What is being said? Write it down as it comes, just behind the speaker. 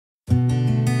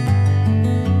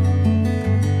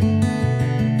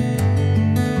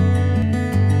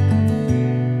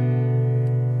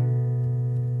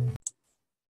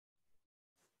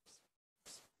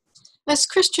As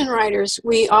Christian writers,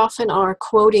 we often are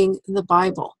quoting the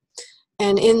Bible.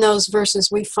 And in those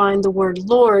verses, we find the word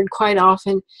Lord quite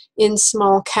often in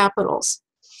small capitals.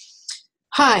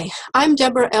 Hi, I'm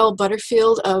Deborah L.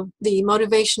 Butterfield of the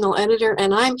Motivational Editor,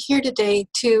 and I'm here today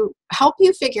to help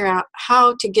you figure out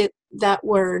how to get that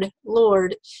word,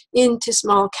 Lord, into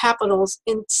small capitals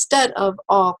instead of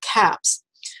all caps.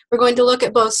 We're going to look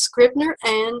at both Scrivener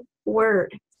and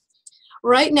Word.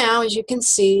 Right now, as you can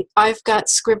see, I've got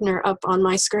Scrivener up on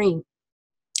my screen.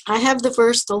 I have the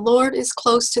verse, "The Lord is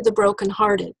close to the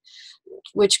brokenhearted,"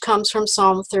 which comes from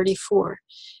Psalm 34.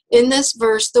 In this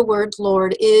verse, the word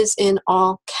Lord is in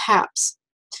all caps.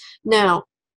 Now,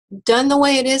 done the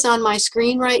way it is on my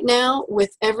screen right now,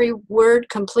 with every word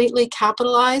completely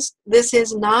capitalized, this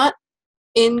is not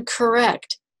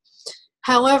incorrect.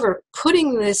 However,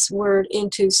 putting this word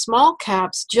into small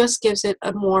caps just gives it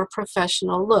a more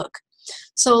professional look.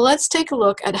 So let's take a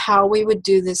look at how we would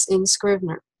do this in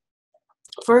Scrivener.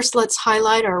 First, let's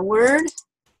highlight our word.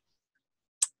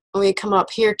 We come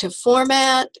up here to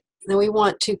Format, then we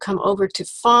want to come over to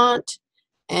Font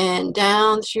and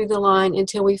down through the line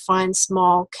until we find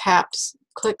small caps.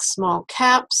 Click small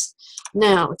caps.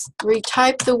 Now, let's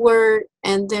retype the word,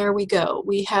 and there we go.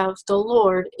 We have the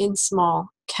Lord in small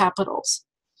capitals.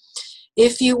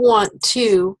 If you want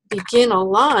to begin a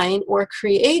line or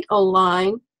create a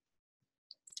line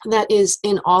that is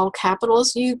in all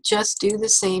capitals, you just do the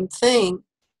same thing.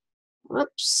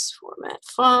 Whoops, Format,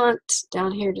 Font,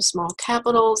 down here to small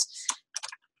capitals,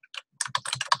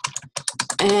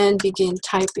 and begin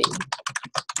typing.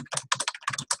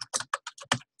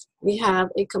 We have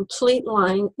a complete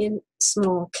line in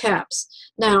small caps.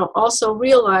 Now, also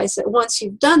realize that once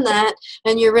you've done that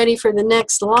and you're ready for the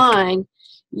next line,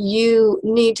 you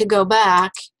need to go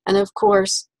back and, of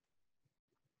course,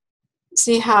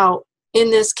 see how, in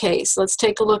this case, let's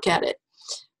take a look at it.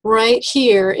 Right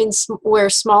here, in where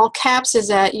small caps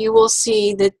is at, you will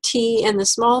see the T and the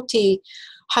small t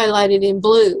highlighted in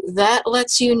blue. That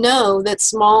lets you know that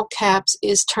small caps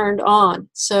is turned on.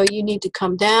 So you need to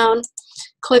come down,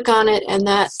 click on it, and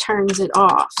that turns it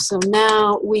off. So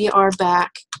now we are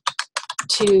back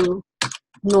to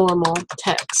normal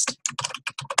text.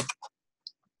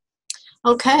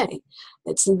 Okay,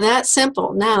 it's that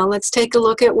simple. Now let's take a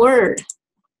look at Word.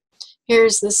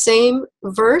 Here's the same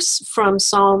verse from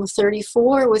Psalm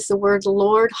 34 with the word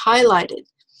Lord highlighted.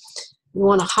 You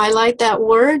want to highlight that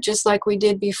word just like we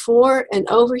did before, and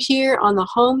over here on the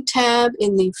Home tab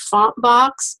in the font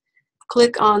box,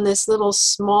 click on this little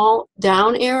small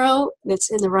down arrow that's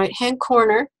in the right-hand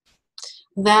corner.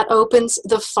 That opens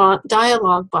the font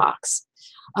dialog box.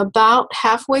 About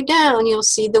halfway down, you'll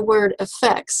see the word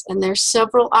Effects, and there's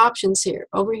several options here.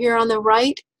 Over here on the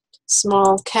right,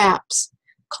 small caps.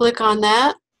 Click on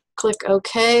that, click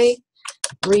OK,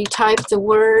 retype the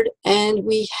word, and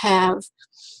we have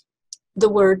the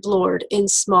word Lord in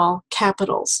small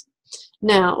capitals.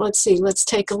 Now, let's see, let's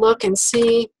take a look and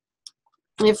see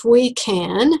if we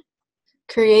can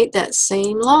create that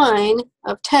same line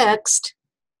of text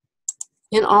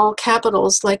in all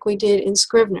capitals like we did in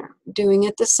Scrivener. Doing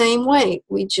it the same way.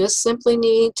 We just simply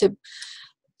need to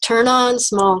turn on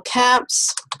small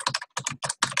caps,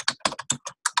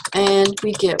 and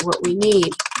we get what we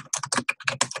need.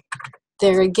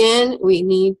 There again, we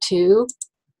need to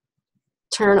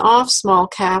turn off small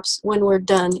caps when we're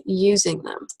done using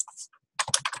them.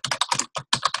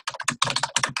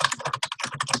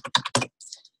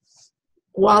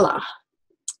 Voila.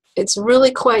 It's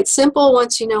really quite simple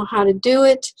once you know how to do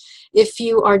it. If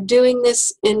you are doing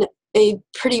this in a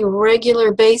pretty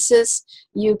regular basis,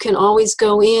 you can always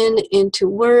go into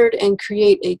Word and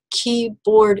create a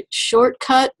keyboard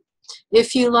shortcut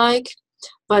if you like.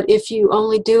 But if you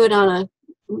only do it on a,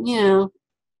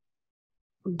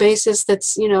 basis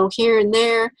that's, here and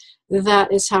there,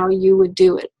 that is how you would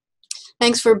do it.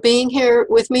 Thanks for being here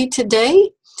with me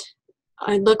today.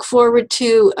 I look forward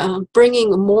to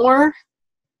bringing more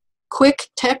quick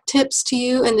tech tips to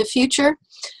you in the future.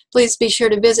 Please be sure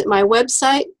to visit my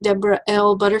website,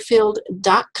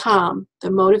 deborah.lbutterfield.com, the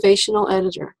Motivational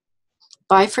Editor.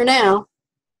 Bye for now.